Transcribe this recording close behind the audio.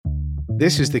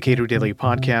This is the Cato Daily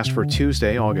Podcast for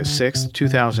Tuesday, August 6th,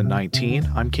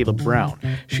 2019. I'm Caleb Brown.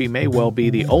 She may well be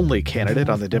the only candidate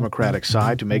on the Democratic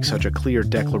side to make such a clear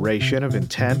declaration of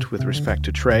intent with respect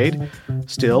to trade.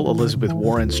 Still, Elizabeth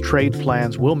Warren's trade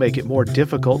plans will make it more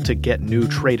difficult to get new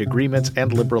trade agreements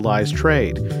and liberalize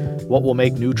trade. What will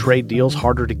make new trade deals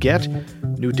harder to get?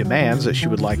 New demands that she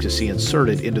would like to see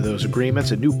inserted into those agreements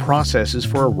and new processes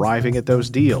for arriving at those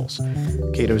deals.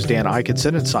 Cato's Dan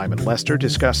Ikinson and Simon Lester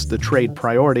discuss the trade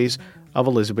priorities of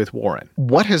Elizabeth Warren.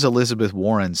 What has Elizabeth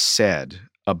Warren said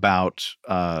about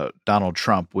Donald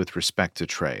Trump with respect to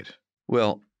trade?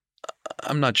 Well,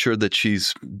 I'm not sure that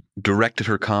she's directed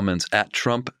her comments at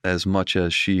Trump as much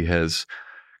as she has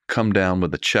come down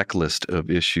with a checklist of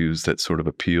issues that sort of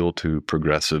appeal to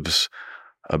progressives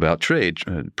about trade.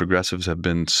 Progressives have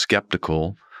been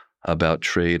skeptical about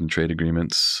trade and trade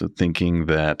agreements, thinking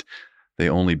that they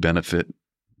only benefit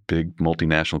big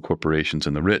multinational corporations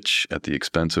and the rich at the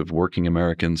expense of working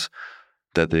Americans,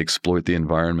 that they exploit the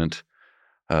environment,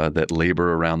 that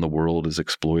labor around the world is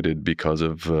exploited because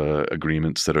of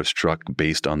agreements that are struck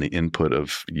based on the input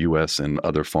of U.S. and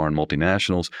other foreign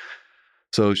multinationals.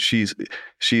 So she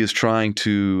is trying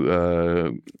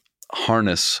to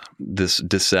harness this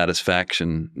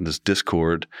dissatisfaction, this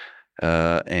discord,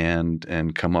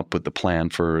 and come up with the plan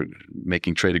for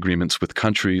making trade agreements with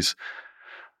countries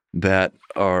that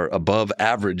are above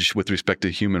average with respect to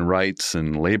human rights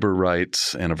and labor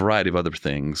rights and a variety of other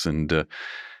things. And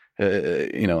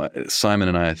Simon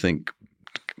and I think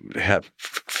have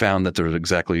found that there's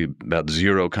exactly about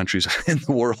 0 countries in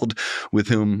the world with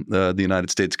whom the United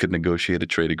States could negotiate a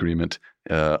trade agreement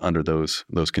under those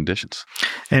conditions.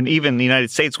 And even the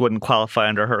United States wouldn't qualify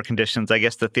under her conditions. I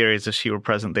guess the theory is if she were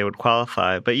president, they would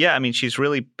qualify. But yeah,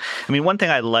 one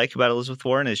thing I like about Elizabeth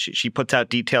Warren is she puts out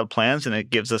detailed plans and it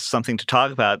gives us something to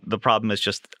talk about. The problem is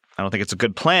just I don't think it's a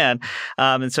good plan.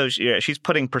 And so she's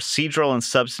putting procedural and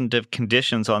substantive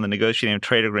conditions on the negotiating of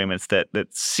trade agreements that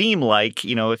seem like,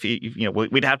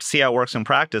 we'd have to see how it works in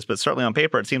practice, but certainly on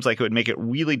paper, it seems like it would make it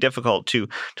really difficult to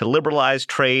liberalize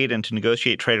trade and to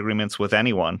negotiate trade agreements with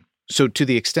anyone. So to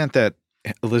the extent that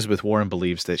Elizabeth Warren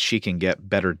believes that she can get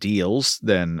better deals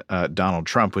than Donald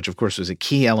Trump, which of course was a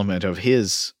key element of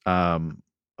his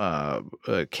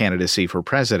candidacy for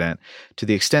president, to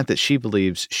the extent that she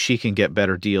believes she can get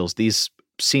better deals, these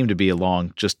seem to be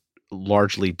along just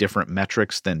largely different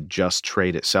metrics than just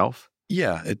trade itself.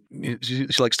 Yeah, she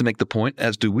likes to make the point,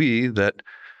 as do we, that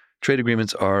trade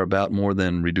agreements are about more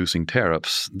than reducing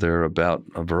tariffs. They're about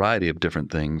a variety of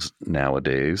different things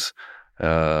nowadays.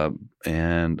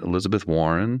 And Elizabeth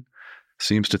Warren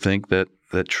seems to think that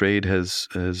trade has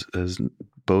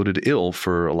boded ill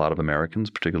for a lot of Americans,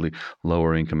 particularly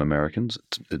lower income Americans.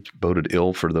 It's boded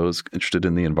ill for those interested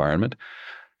in the environment.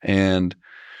 And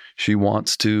she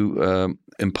wants to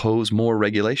impose more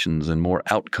regulations and more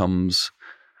outcomes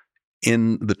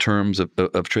in the terms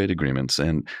of trade agreements.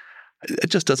 And it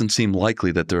just doesn't seem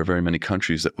likely that there are very many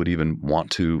countries that would even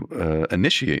want to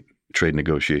initiate trade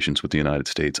negotiations with the United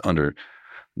States under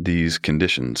these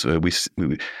conditions.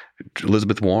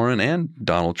 Elizabeth Warren and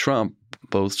Donald Trump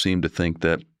both seem to think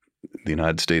that the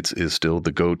United States is still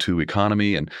the go-to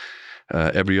economy, and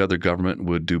every other government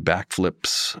would do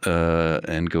backflips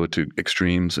and go to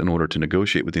extremes in order to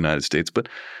negotiate with the United States. But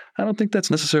I don't think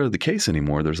that's necessarily the case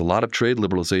anymore. There's a lot of trade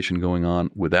liberalization going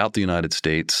on without the United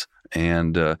States,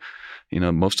 and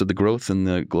most of the growth in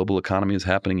the global economy is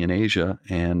happening in Asia,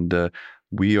 and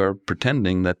we are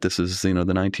pretending that this is, the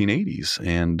 1980s.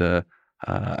 And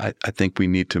I think we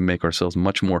need to make ourselves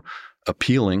much more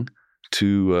appealing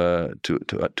to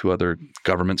other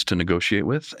governments to negotiate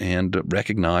with, and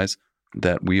recognize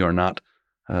that we are not,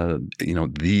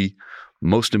 the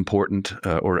most important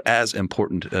or as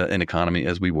important an economy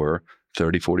as we were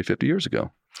 30, 40, 50 years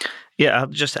ago. Yeah, I'll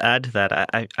just add to that.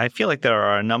 I feel like there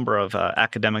are a number of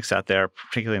academics out there,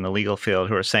 particularly in the legal field,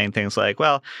 who are saying things like,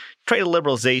 well, trade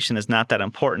liberalization is not that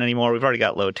important anymore. We've already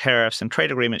got low tariffs, and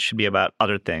trade agreements should be about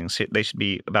other things. They should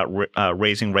be about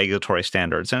raising regulatory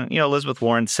standards. And, Elizabeth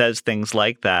Warren says things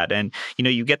like that. And,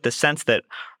 you get the sense that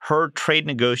her trade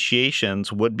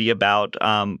negotiations would be about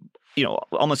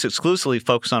almost exclusively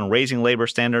focused on raising labor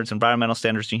standards, environmental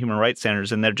standards, and human rights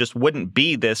standards, and there just wouldn't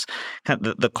be this kind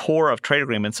of the core of trade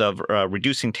agreements of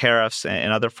reducing tariffs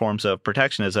and other forms of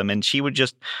protectionism. And she would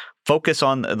just focus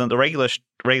on the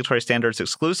regulatory standards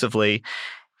exclusively.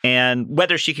 And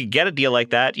whether she could get a deal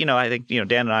like that, I think,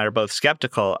 Dan and I are both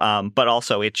skeptical, but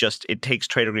also it takes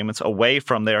trade agreements away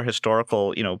from their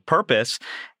historical, purpose,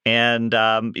 and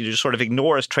it just sort of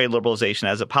ignores trade liberalization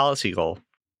as a policy goal.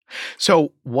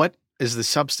 So what is the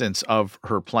substance of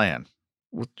her plan?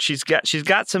 she's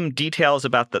got some details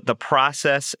about the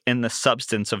process and the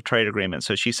substance of trade agreements.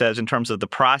 So she says in terms of the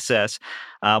process,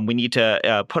 we need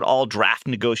to put all draft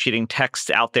negotiating texts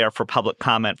out there for public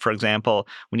comment, for example.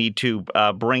 We need to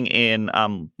bring in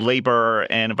labor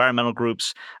and environmental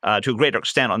groups to a greater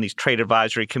extent on these trade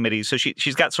advisory committees. So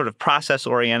she's got sort of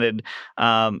process-oriented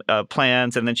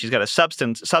plans, and then she's got a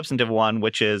substantive one,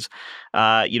 which is,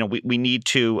 we need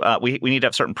to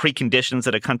have certain preconditions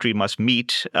that a country must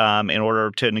meet in order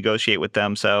to negotiate with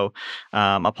them. So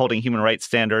upholding human rights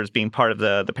standards, being part of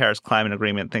the Paris Climate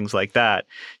Agreement, things like that.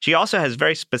 She also has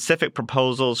very specific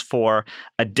proposals for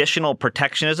additional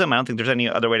protectionism. I don't think there's any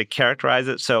other way to characterize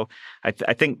it. So I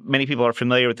think many people are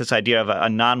familiar with this idea of a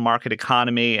non-market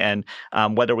economy and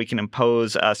whether we can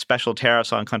impose special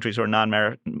tariffs on countries who are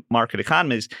non-market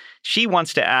economies. She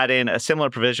wants to add in a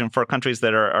similar provision for countries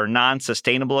that are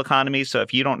non-sustainable economies. So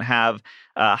if you don't have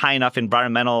high enough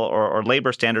environmental or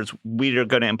labor standards, we are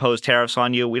going to impose tariffs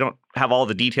on you. We don't have all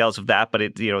the details of that, but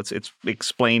it's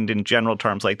explained in general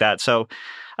terms like that. So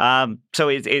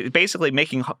it's basically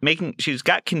making. She's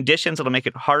got conditions that'll make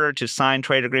it harder to sign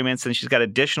trade agreements, and she's got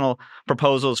additional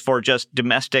proposals for just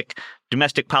domestic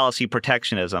policy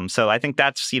protectionism. So I think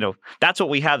that's what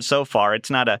we have so far.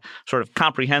 It's not a sort of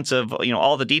comprehensive,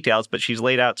 all the details, but she's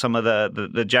laid out some of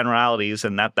the generalities,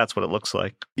 and that's what it looks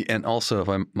like. And also, if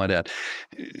I might add,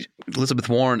 Elizabeth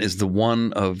Warren is the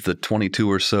one of the 22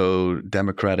 or so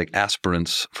Democratic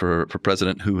aspirants for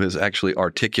president who has actually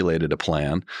articulated a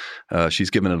plan. She's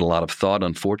given it a lot of thought.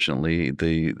 Unfortunately,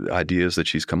 the ideas that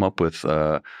she's come up with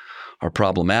are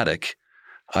problematic.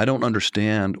 I don't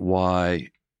understand why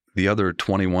the other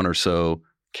 21 or so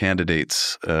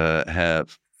candidates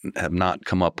have not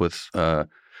come up with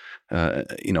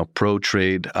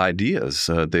pro-trade ideas.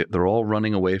 They're all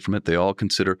running away from it. They all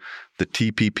consider the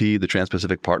TPP, the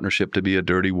Trans-Pacific Partnership, to be a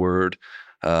dirty word.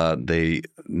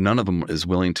 None of them is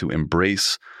willing to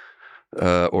embrace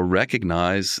or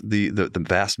recognize the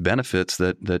vast benefits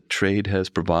that trade has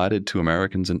provided to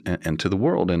Americans and to the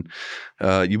world. And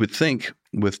you would think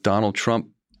with Donald Trump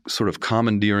sort of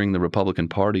commandeering the Republican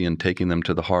Party and taking them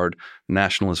to the hard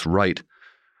nationalist right,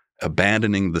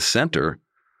 abandoning the center,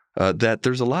 that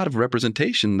there's a lot of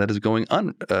representation that is going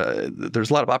on.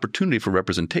 There's a lot of opportunity for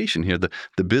representation here.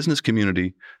 The business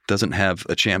community doesn't have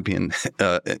a champion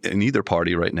in either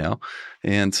party right now.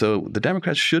 And so the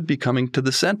Democrats should be coming to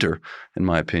the center, in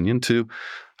my opinion, to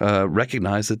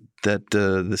recognize that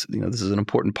this is an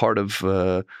important part of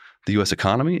the U.S.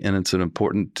 economy, and it's an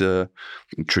important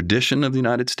tradition of the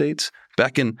United States.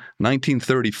 Back in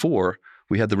 1934,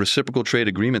 we had the Reciprocal Trade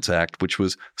Agreements Act, which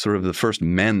was sort of the first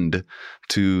mend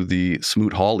to the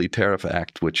Smoot-Hawley Tariff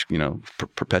Act, which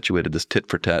perpetuated this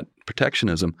tit-for-tat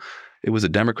protectionism. It was a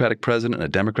Democratic president and a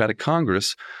Democratic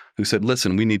Congress who said,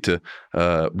 "Listen, we need to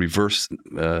reverse,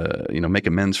 make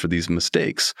amends for these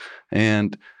mistakes."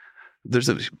 And there's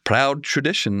a proud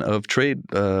tradition of trade,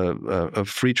 of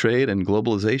free trade and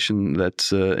globalization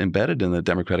that's embedded in the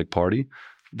Democratic Party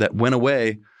that went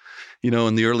away,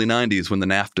 in the early 90s when the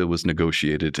NAFTA was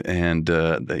negotiated, and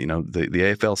the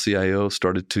AFL-CIO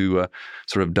started to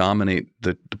sort of dominate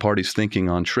the party's thinking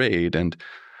on trade. And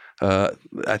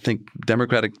I think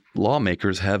Democratic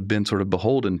lawmakers have been sort of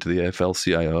beholden to the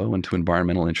AFL-CIO and to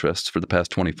environmental interests for the past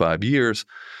 25 years.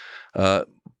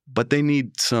 But they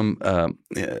need some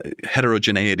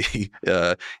heterogeneity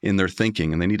in their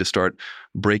thinking, and they need to start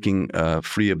breaking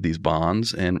free of these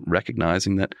bonds and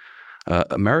recognizing that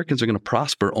Americans are going to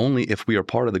prosper only if we are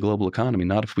part of the global economy,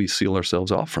 not if we seal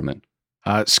ourselves off from it.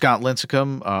 Scott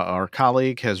Lincicome, our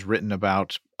colleague, has written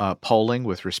about polling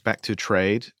with respect to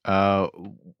trade.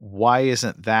 Why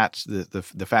isn't that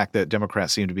the fact that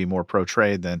Democrats seem to be more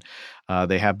pro-trade than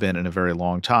they have been in a very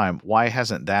long time? Why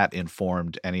hasn't that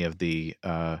informed any of the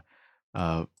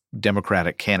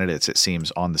Democratic candidates, it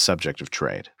seems, on the subject of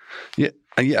trade? Yeah.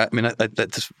 I mean,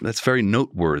 that's very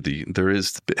noteworthy. There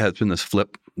has been this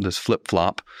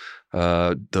flip-flop.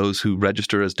 Those who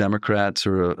register as Democrats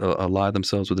or ally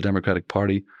themselves with the Democratic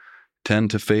Party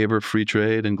tend to favor free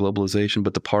trade and globalization,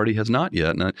 but the party has not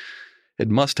yet. And it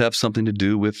must have something to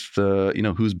do with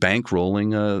who's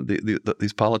bankrolling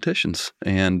these politicians.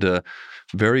 And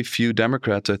very few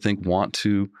Democrats, I think, want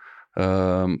to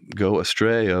go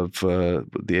astray of the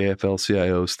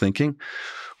AFL-CIO's thinking,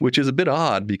 which is a bit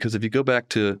odd because if you go back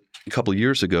to a couple of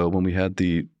years ago when we had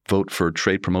the vote for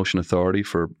Trade Promotion Authority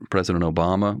for President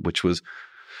Obama, which was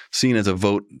seen as a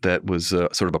vote that was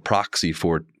sort of a proxy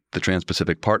for the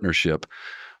Trans-Pacific Partnership,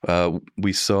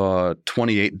 we saw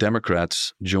 28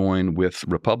 Democrats join with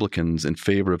Republicans in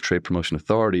favor of Trade Promotion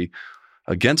Authority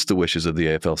against the wishes of the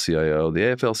AFL-CIO. The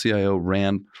AFL-CIO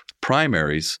ran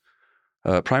primaries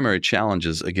primary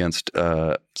challenges against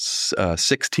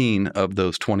 16 of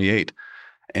those 28,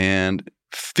 and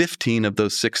 15 of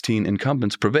those 16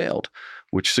 incumbents prevailed,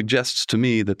 which suggests to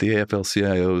me that the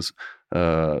AFL-CIO's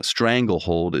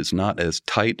stranglehold is not as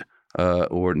tight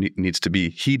or needs to be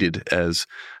heeded as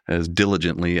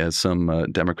diligently as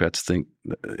some Democrats think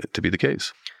to be the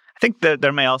case. I think that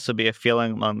there may also be a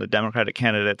feeling among the Democratic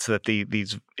candidates that to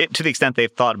the extent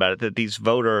they've thought about it, that these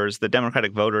voters, the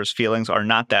Democratic voters' feelings are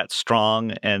not that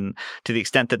strong. And to the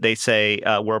extent that they say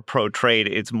we're pro-trade,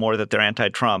 it's more that they're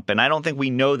anti-Trump. And I don't think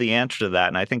we know the answer to that.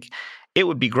 And I think it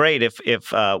would be great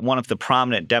if one of the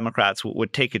prominent Democrats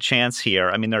would take a chance here.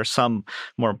 I mean, there are some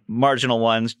more marginal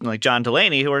ones like John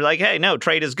Delaney who are like, hey, no,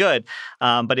 trade is good.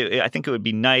 But I think it would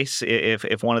be nice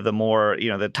if one of the more,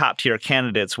 the top tier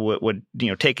candidates would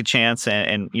take a chance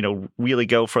and really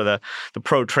go for the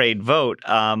pro-trade vote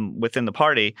within the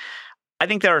party. I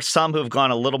think there are some who have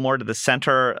gone a little more to the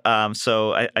center.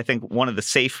 So I think one of the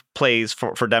safe plays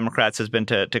for Democrats has been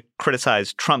to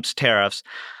criticize Trump's tariffs.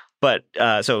 But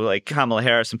so like Kamala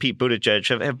Harris and Pete Buttigieg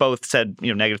have both said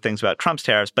negative things about Trump's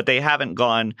tariffs, but they haven't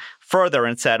gone further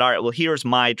and said, all right, well, here's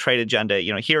my trade agenda.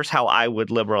 Here's how I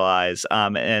would liberalize.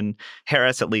 And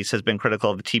Harris, at least, has been critical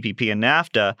of the TPP and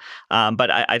NAFTA. But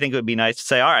I think it would be nice to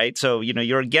say, all right, so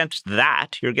you're against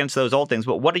that, you're against those old things,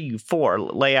 but what are you for?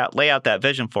 Lay out that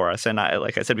vision for us. And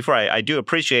like I said before, I do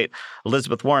appreciate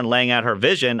Elizabeth Warren laying out her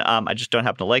vision. I just don't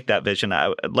happen to like that vision. I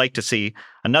would like to see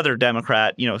another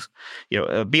Democrat, be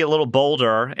a little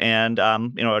bolder and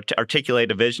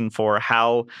articulate a vision for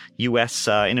how U.S.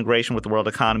 integration with the world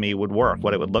economy would work,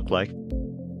 what it would look like.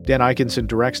 Dan Ikinson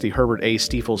directs the Herbert A.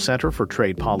 Stiefel Center for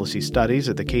Trade Policy Studies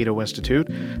at the Cato Institute.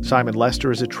 Simon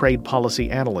Lester is a trade policy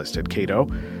analyst at Cato.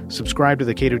 Subscribe to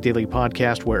the Cato Daily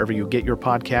Podcast wherever you get your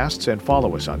podcasts and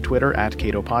follow us on Twitter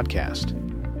 @Cato Podcast.